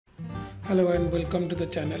Hello and welcome to the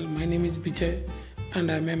channel. My name is Vijay and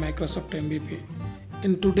I am a Microsoft MVP.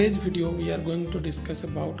 In today's video, we are going to discuss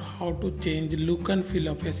about how to change look and feel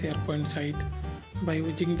of a SharePoint site by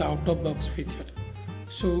using the out-of-box feature.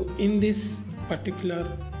 So in this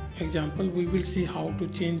particular example, we will see how to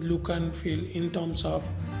change look and feel in terms of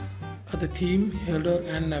the theme, header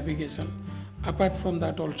and navigation. Apart from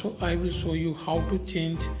that also, I will show you how to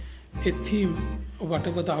change a theme,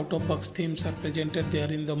 whatever the out-of-box themes are presented there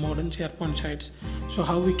in the modern SharePoint sites. So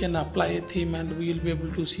how we can apply a theme and we will be able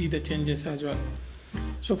to see the changes as well.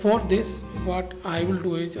 So for this, what I will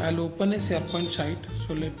do is I'll open a SharePoint site.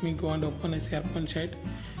 So let me go and open a SharePoint site.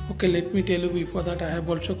 Okay, let me tell you before that I have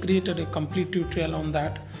also created a complete tutorial on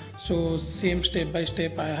that. So same step by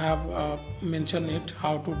step I have mentioned it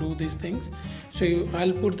how to do these things. So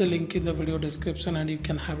I'll put the link in the video description and you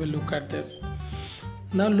can have a look at this.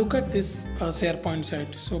 Now look at this SharePoint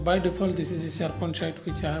site. So by default this is a SharePoint site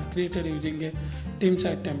which I have created using a theme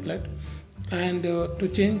site template. And to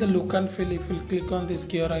change the look and feel, if you click on this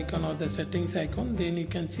gear icon or the settings icon, then you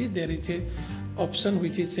can see there is a option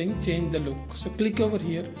which is saying change the look. So click over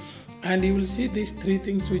here and you will see these three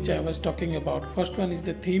things which I was talking about. First one is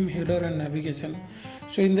the theme, header and navigation.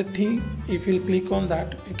 So in the theme, if you click on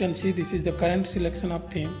that, you can see this is the current selection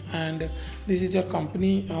of theme and this is your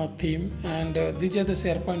company theme, and these are the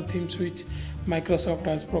SharePoint themes which Microsoft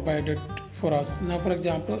has provided for us. Now for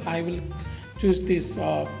example, I will choose this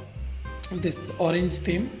this orange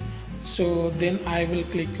theme. So then I will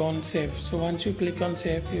click on save. So once you click on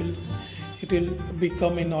save, it will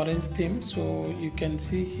become an orange theme. So you can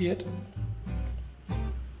see here.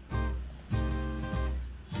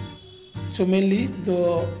 So mainly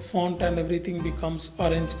the font and everything becomes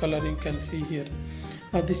orange color, you can see here.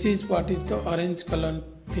 Now this is what is the orange color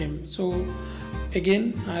theme. So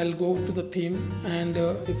again I'll go to the theme, and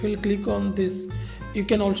if you'll click on this, you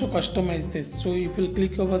can also customize this. So if you'll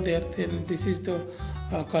click over there, then this is the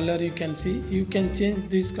color you can see. You can change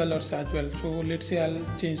these colors as well. So let's say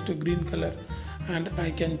I'll change to green color and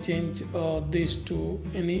I can change this to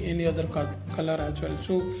any other color as well.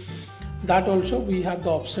 So that also we have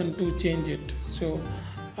the option to change it. So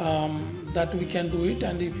that we can do it,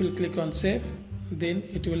 and if you click on save, then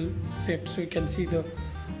it will save. So you can see the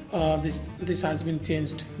this has been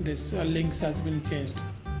changed, this links has been changed.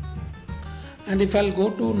 And if I'll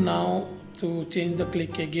go to now to change the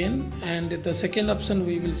click again, and the second option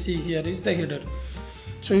we will see here is the header.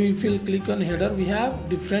 So if you click on header, we have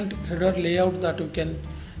different header layout that we can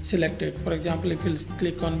select it. For example, if you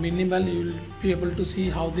click on minimal, you will be able to see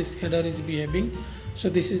how this header is behaving. So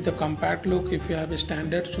this is the compact look. If you have a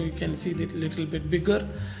standard, so you can see it a little bit bigger.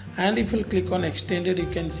 And if you click on extended, you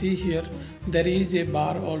can see here there is a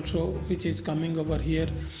bar also which is coming over here.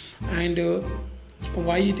 And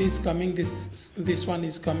why it is coming, this one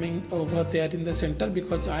is coming over there in the center,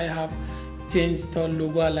 because I have changed the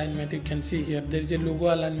logo alignment. You can see here there is a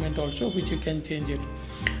logo alignment also which you can change it.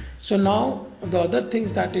 So now the other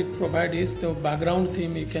things that it provides is the background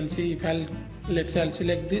theme. You can see if let's say I'll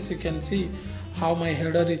select this, you can see how my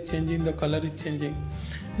header is changing, the color is changing.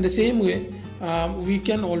 In the same way, we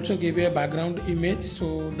can also give a background image,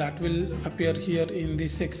 so that will appear here in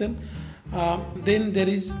this section. Then there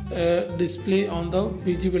is a display on the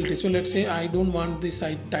visibility. So let's say I don't want this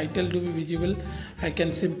site title to be visible, I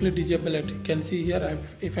can simply disable it. You can see here,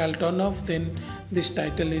 if I'll turn off, then this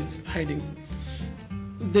title is hiding.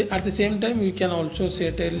 At the same time, we can also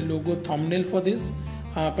set a logo thumbnail for this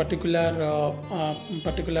particular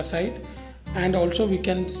site, and also we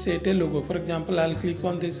can set a logo. For example, I'll click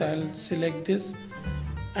on this, I'll select this,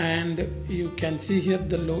 and you can see here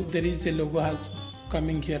there is a logo has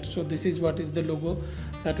coming here. So this is what is the logo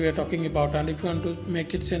that we are talking about. And if you want to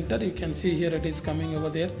make it center, you can see here it is coming over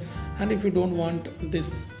there. And if you don't want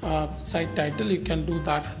this site title, you can do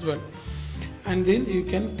that as well. And then you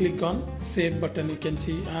can click on save button, you can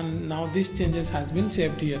see, and now this changes has been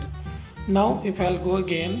saved here. Now if I'll go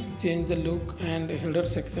again, change the look and header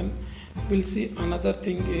section, we'll see another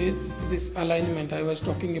thing is this alignment I was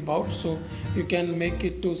talking about. So you can make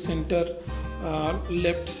it to center,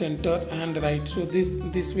 left, center and right. So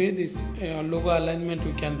this way this logo alignment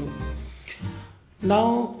we can do.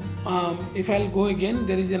 Now if I'll go again,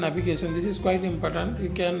 there is a navigation. This is quite important. You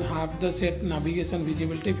can have the set navigation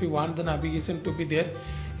visibility. If you want the navigation to be there,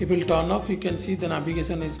 if you turn off, you can see the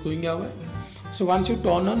navigation is going away. So once you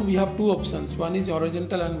turn on, we have two options. One is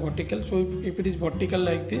horizontal and vertical. So if it is vertical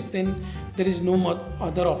like this, then there is no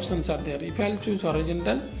other options are there. If I'll choose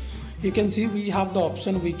horizontal, you can see we have the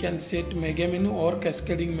option, we can set mega menu or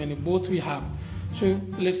cascading menu, both we have. So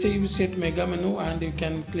let's say you set mega menu and you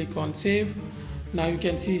can click on save, Now you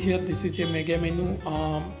can see here, this is a mega menu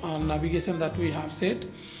navigation that we have set.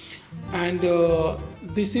 And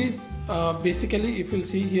this is basically, if you'll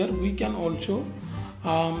see here, we can also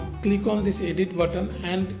click on this edit button,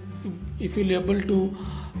 and if you'll able to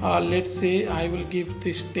let's say I will give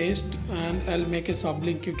this text and I'll make a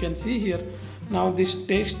sublink. You can see here now this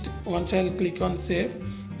text, once I'll click on save,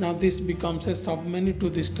 now this becomes a submenu to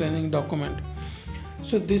this training document.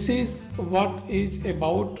 So this is what is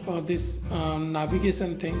about this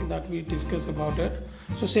navigation thing that we discuss about it.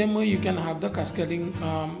 So same way you can have the cascading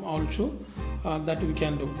also that we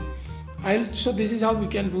can do. So this is how we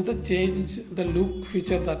can do the change the look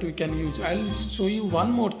feature that we can use. I'll show you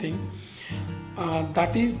one more thing,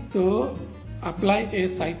 that is the apply a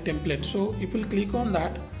site template. So if you click on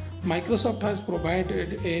that, Microsoft has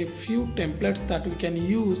provided a few templates that we can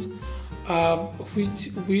use, which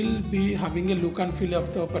will be having a look and feel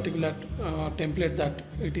of the particular template that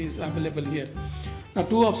it is available here. Now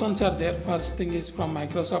two options are there. First thing is from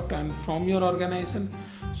Microsoft and from your organization.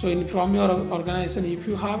 So from your organization, if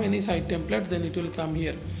you have any site template, then it will come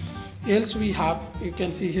here. Else we have, you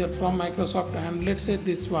can see here from Microsoft, and let's say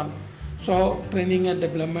this one, so training and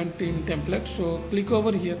development team template. So click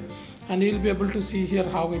over here and you'll be able to see here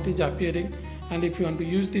how it is appearing. And if you want to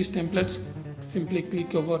use these templates, simply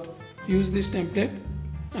click over use this template,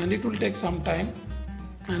 and it will take some time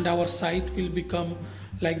and our site will become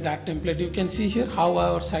like that template. You can see here how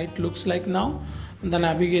our site looks like now. The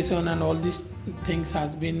navigation and all these things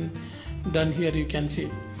has been done here, you can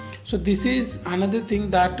see. So this is another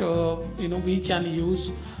thing that we can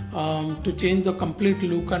use to change the complete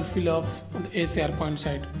look and feel of a SharePoint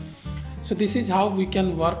site. So this is how we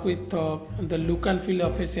can work with the look and feel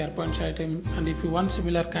of a SharePoint site. And if you want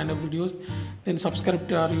similar kind of videos, then subscribe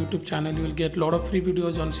to our YouTube channel. You will get a lot of free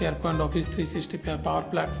videos on SharePoint, Office 365, Power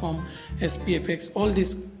Platform, SPFx, all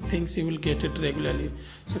these things you will get it regularly.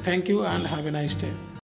 So thank you and have a nice day.